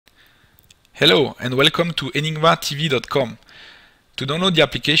Hello and welcome to Enigma-TV.com. To download the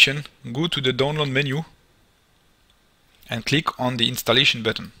application, go to the download menu and click on the installation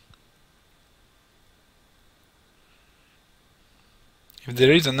button. If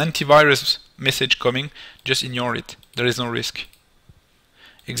there is an antivirus message coming, just ignore it. There is no risk.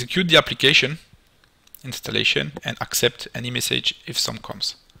 Execute the application, installation, and accept any message if some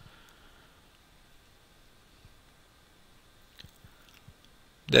comes.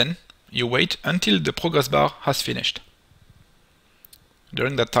 Then you wait until the progress bar has finished.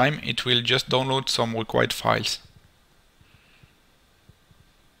 During that time, it will just download some required files.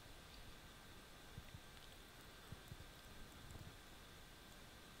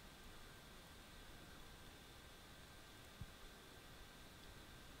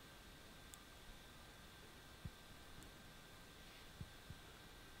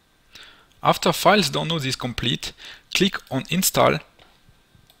 After files download is complete, click on Install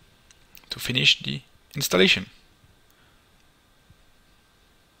to finish the installation.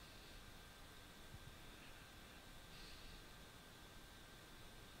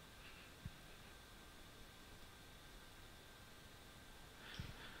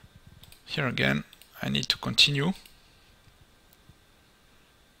 Here again, I need to continue.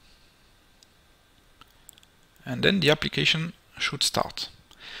 And then the application should start.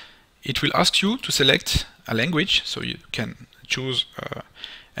 It will ask you to select a language, so you can choose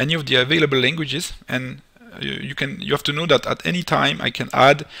any of the available languages, and you have to know that at any time I can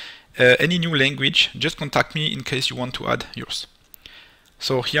add any new language. Just contact me in case you want to add yours.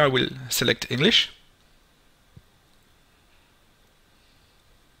 So here I will select English.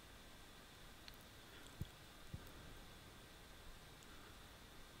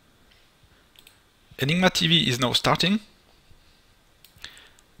 Enigma-TV is now starting.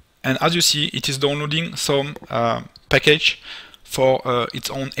 And as you see, it is downloading some package for its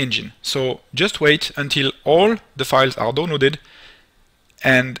own engine. So just wait until all the files are downloaded,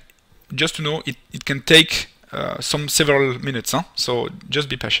 and just to know, it can take several minutes, so just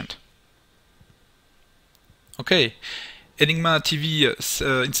be patient. Okay,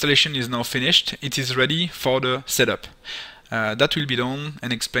 Enigma-TV installation is now finished. It is ready for the setup. That will be done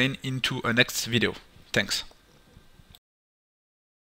and explained into a next video. Thanks.